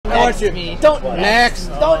want you. Me. Don't next.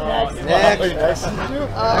 Don't next. Next.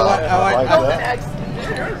 I want. Don't next.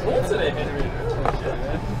 You're cool today, Henry.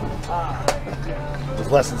 Those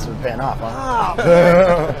lessons have been paying off, huh?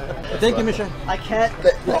 Thank you, Michelle. I can't.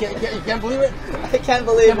 You can't believe it? I can't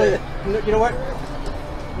believe it. You know what?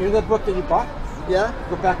 You know that book that you bought? Yeah?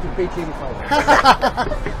 Go back to page 85.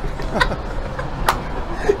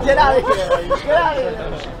 Get out of here. Get out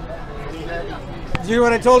of here. Do you know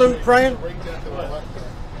what I told him, Brian?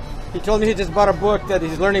 He told me he just bought a book that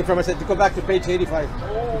he's learning from. I said to go back to page 85.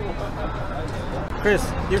 Chris,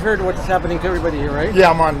 you've heard what's happening to everybody here, right?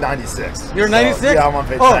 Yeah, I'm on 96. You're 96? Yeah, I'm on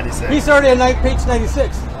page 96. He's already on page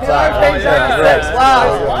 96. He's on page 96.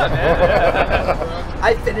 Wow.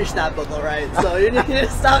 I finished that book, all right. So you need to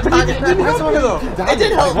stop talking. It didn't help me though. It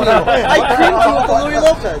did help me. I creamed you with the Louis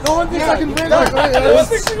Lopez. No one thinks I can bring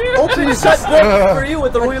Open shut book for you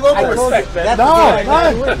with the Louis Lopez. That's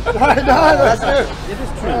true. It is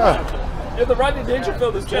true. Yeah, the Rodney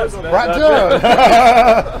Dangerfield is just, man. Right,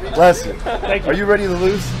 bless you. Are you ready to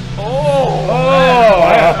lose? I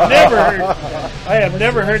have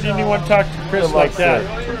never heard anyone talk to Chris like that.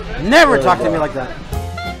 Never talk to me like that.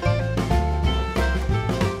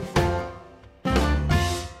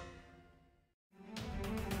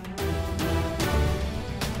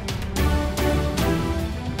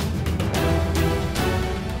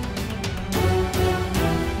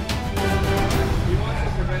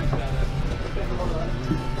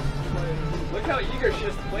 Look how eager she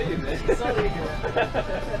is to play you, man.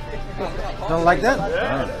 Don't like that?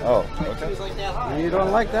 Yeah. Oh, okay. You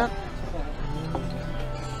don't like that?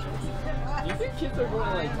 Do you think kids are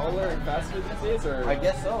going like taller and faster these days, or? I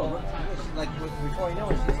guess so. Like before you know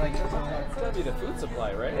it, she's like, It's gotta be the food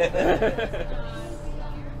supply, right?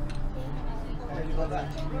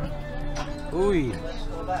 ooh.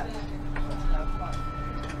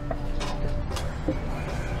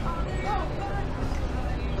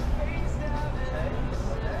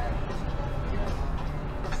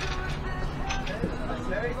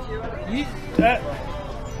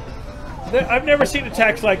 I've never seen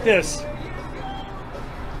attacks like this.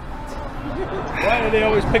 Why are they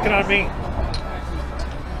always picking on me?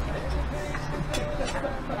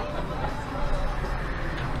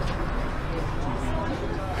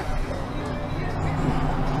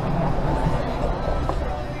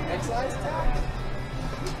 Excise tax?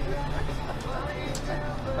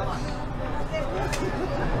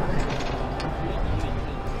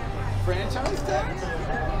 Franchise tax?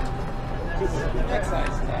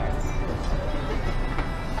 Excise tax.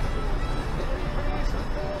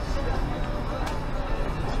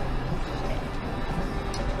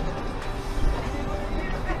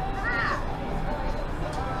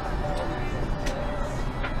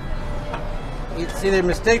 It's either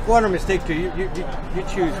mistake one or mistake two. You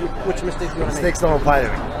choose which mistake you want to make. Mistakes don't apply to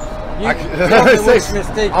me. You tell me which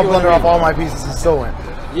mistake I'll you want blunder to off make. all my pieces and still win.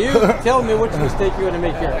 You tell me which mistake you want to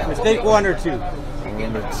make here. Mistake one or two. Or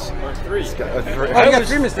three. Oh, you got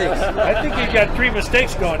 3 mistakes. I think you got 3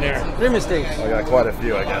 mistakes going there. 3 mistakes. I got quite a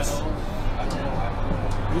few, I guess.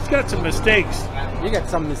 He's got some mistakes. You got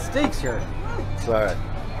some mistakes here. It's all right.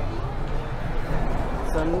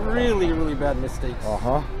 Some really, really bad mistakes.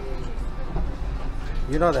 Uh-huh.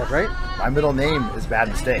 You know that, right? My middle name is Bad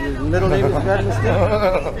Mistake. Your middle name is bad mistake?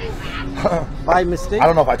 By mistake? I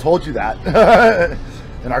don't know if I told you that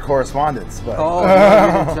in our correspondence, but... Oh, no,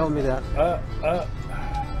 you didn't tell me that.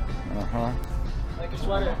 Uh-huh. Like a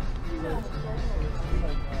sweater.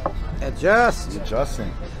 Adjust.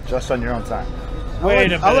 Adjusting. Adjust on your own time.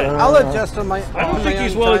 Wait a minute. I'll adjust on my I don't think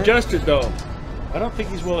he's well adjusted, though. I don't think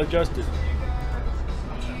he's well adjusted.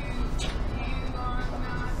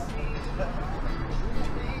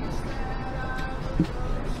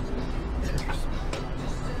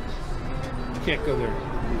 You can't go there.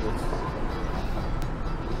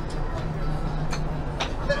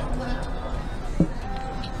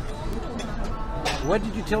 What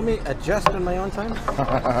did you tell me? Adjust on my own time?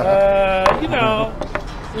 You know,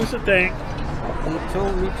 it's a thing. You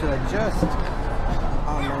told me to adjust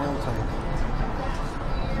on my own time.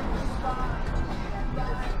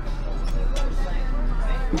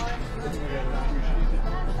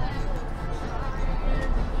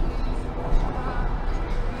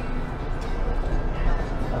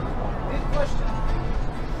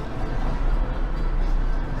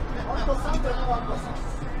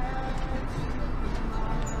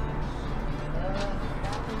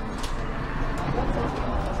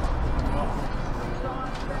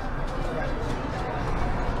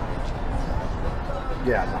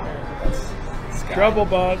 Yeah, no. That's Trouble,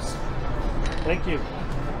 boss. Thank you.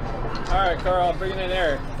 All right, Carl, I'm bringing in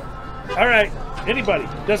Eric. All right, anybody,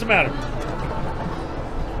 doesn't matter.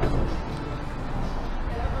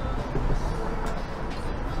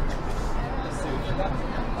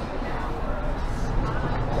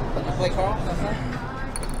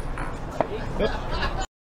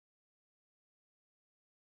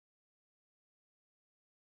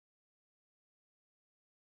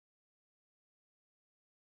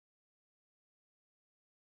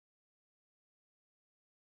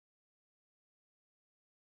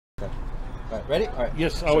 All right, ready? All right.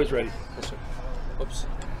 Yes, always ready. Yes, sir. Oops.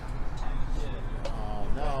 Oh,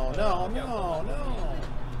 no.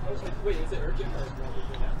 Wait, is it urgent or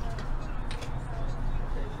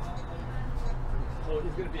oh,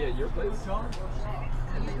 he's gonna be at your place? Oh,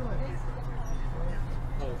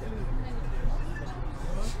 okay.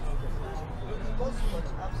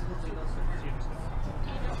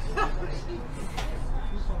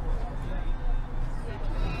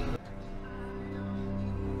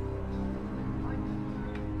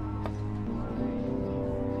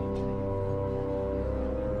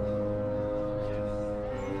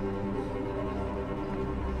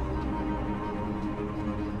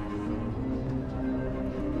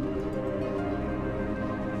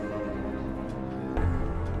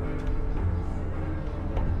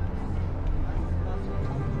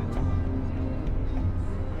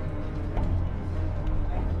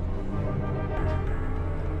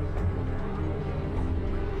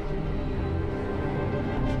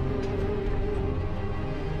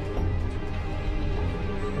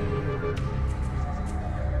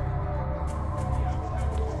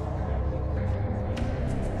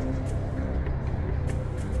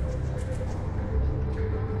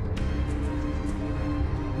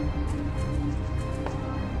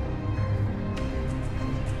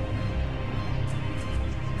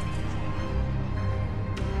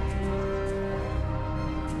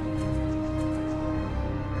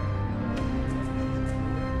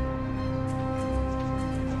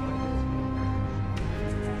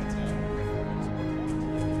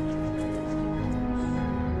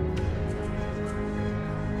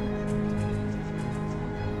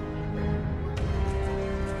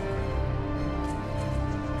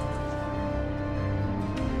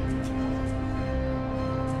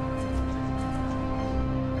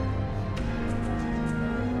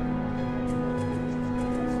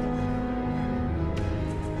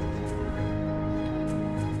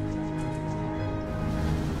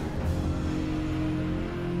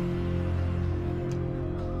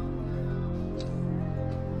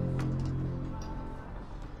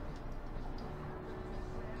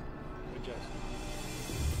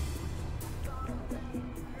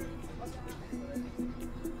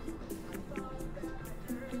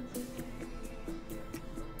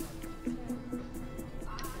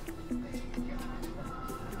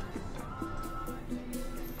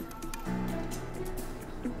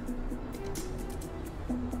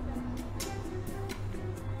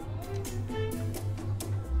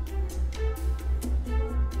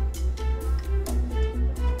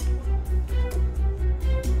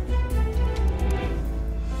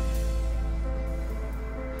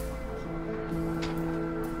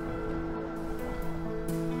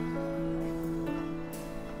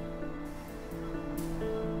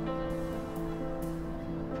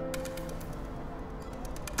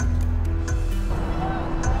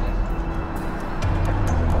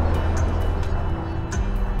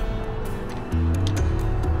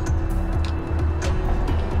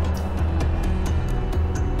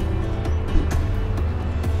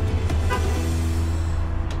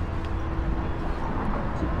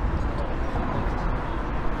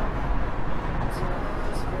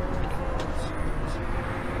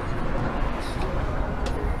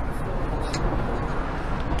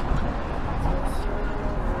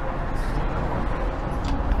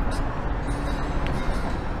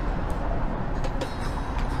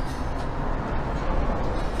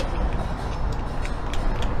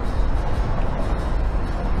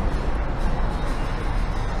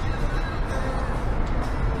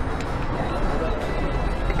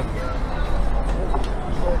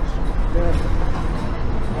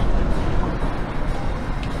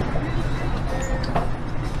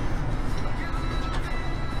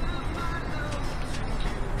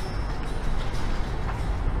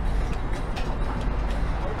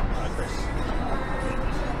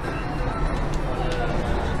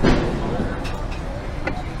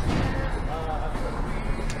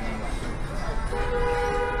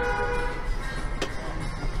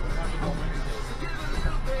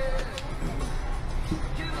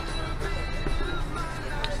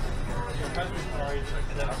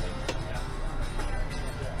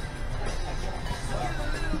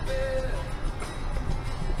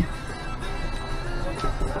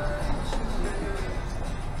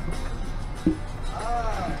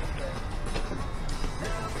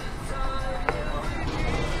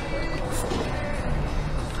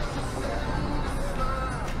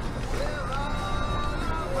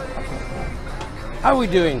 How are we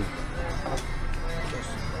doing?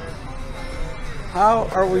 How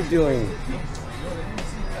are we doing?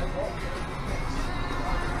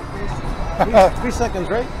 3 seconds,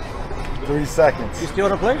 right? 3 seconds. You still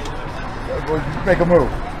want to play? Make a move.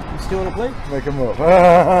 You still want to play? Make a move.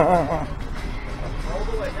 Yeah,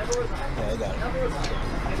 I got it.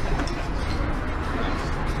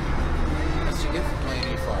 That's you get for playing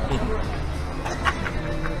E5.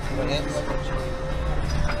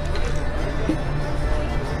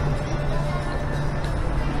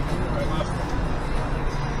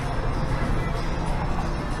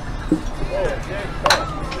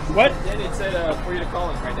 What? Danny said for you to call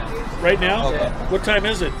him right now. Right now? Yeah. What time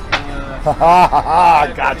is it?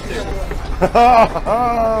 Got you.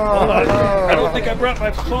 Hold on. I don't think I brought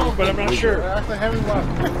my phone, but I'm not sure.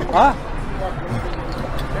 Huh?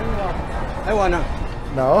 I won, huh?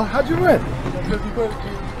 No, how'd you win?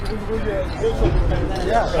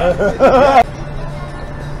 Yeah.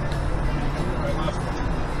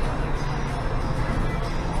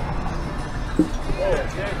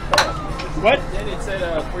 What? Danny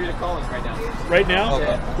said for you to call him right now. Right now?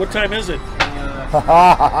 Yeah. What time is it?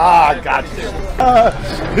 Got you.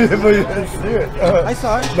 You didn't see it. I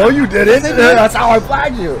saw it. No, you didn't. That's how I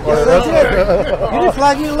flagged you. Yes, I did. You didn't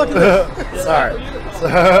flag you. Look at this. Sorry.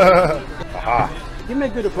 Give me a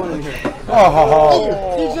good opponent here.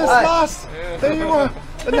 Oh, he just lost. There you are.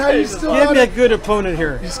 And now you still Give on me a it. good opponent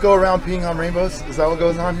here. You just go around peeing on rainbows? Is that what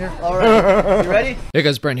goes on here? All right, you ready? Hey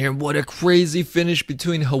guys, Brent here. What a crazy finish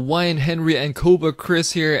between Hawaiian Henry and Cobra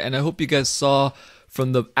Chris here, and I hope you guys saw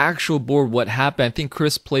from the actual board what happened. I think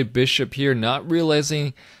Chris played bishop here, not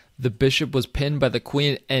realizing the bishop was pinned by the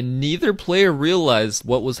queen, and neither player realized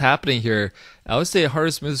what was happening here. I would say the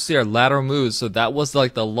hardest moves to see are lateral moves, so that was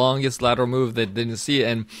like the longest lateral move they didn't see,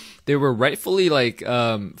 and they were rightfully like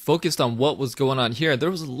focused on what was going on here.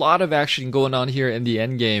 There was a lot of action going on here in the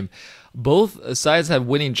end game. Both sides had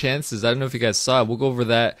winning chances. I don't know if you guys saw it. We'll go over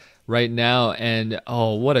that right now, and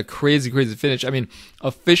oh, what a crazy finish. I mean,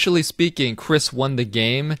 officially speaking, Chris won the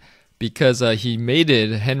game because he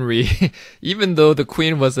mated Henry, even though the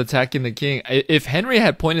queen was attacking the king. If Henry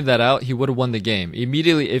had pointed that out, he would have won the game.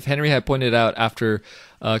 Immediately, if Henry had pointed out after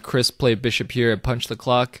Chris played bishop here and punched the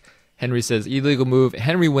clock, Henry says illegal move.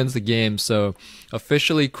 Henry wins the game. So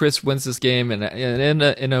officially, Chris wins this game, and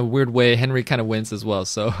in a weird way, Henry kind of wins as well.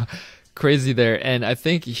 So crazy there. And I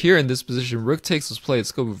think here in this position, rook takes this play.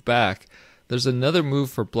 Let's go move back. There's another move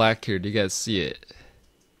for black here. Do you guys see it?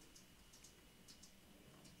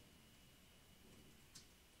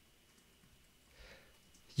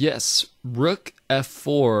 Yes, rook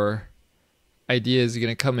f4 idea is going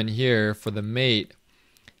to come in here for the mate,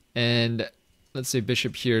 and let's say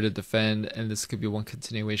bishop here to defend, and this could be one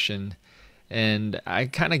continuation, and I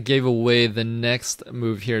kind of gave away the next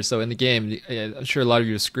move here. So in the game, I'm sure a lot of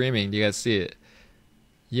you are screaming. Do you guys see it?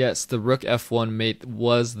 Yes, the rook f1 mate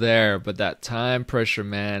was there, but that time pressure,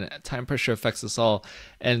 man, time pressure affects us all,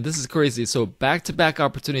 and this is crazy. So back-to-back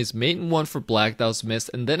opportunities, mate in one for black, that was missed,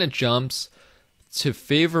 and then it jumps to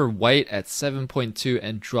favor white at 7.2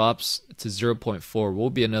 and drops to 0.4. Will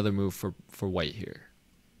be another move for white here.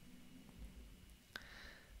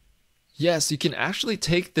 Yes, you can actually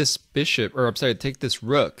take this bishop, or I'm sorry, take this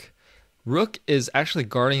rook. Rook is actually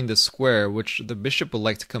guarding the square, which the bishop would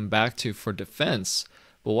like to come back to for defense.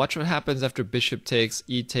 But watch what happens after bishop takes,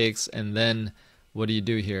 e takes, and then what do you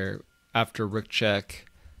do here? After rook check,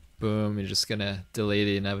 boom, you're just gonna delay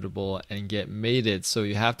the inevitable and get mated. So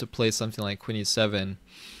you have to play something like queen e7,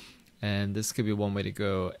 and this could be one way to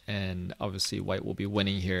go, and obviously white will be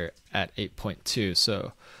winning here at 8.2.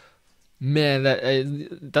 So man,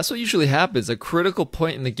 that's what usually happens. A critical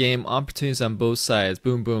point in the game, opportunities on both sides.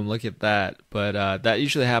 Boom, boom, look at that. But that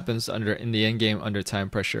usually happens in the end game under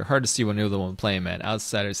time pressure. Hard to see when you're the one playing, man.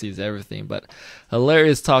 Outsider sees everything. But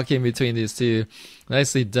hilarious talking between these two.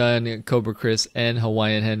 Nicely done, Cobra Chris and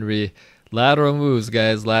Hawaiian Henry. Lateral moves,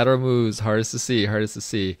 guys. Lateral moves. Hardest to see. Hardest to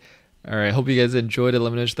see. Alright, hope you guys enjoyed it.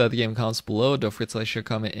 Let me know what you thought of the game in the comments below. Don't forget to like, share,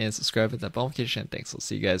 comment, and subscribe. Hit that bell notification. Thanks. I'll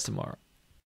see you guys tomorrow.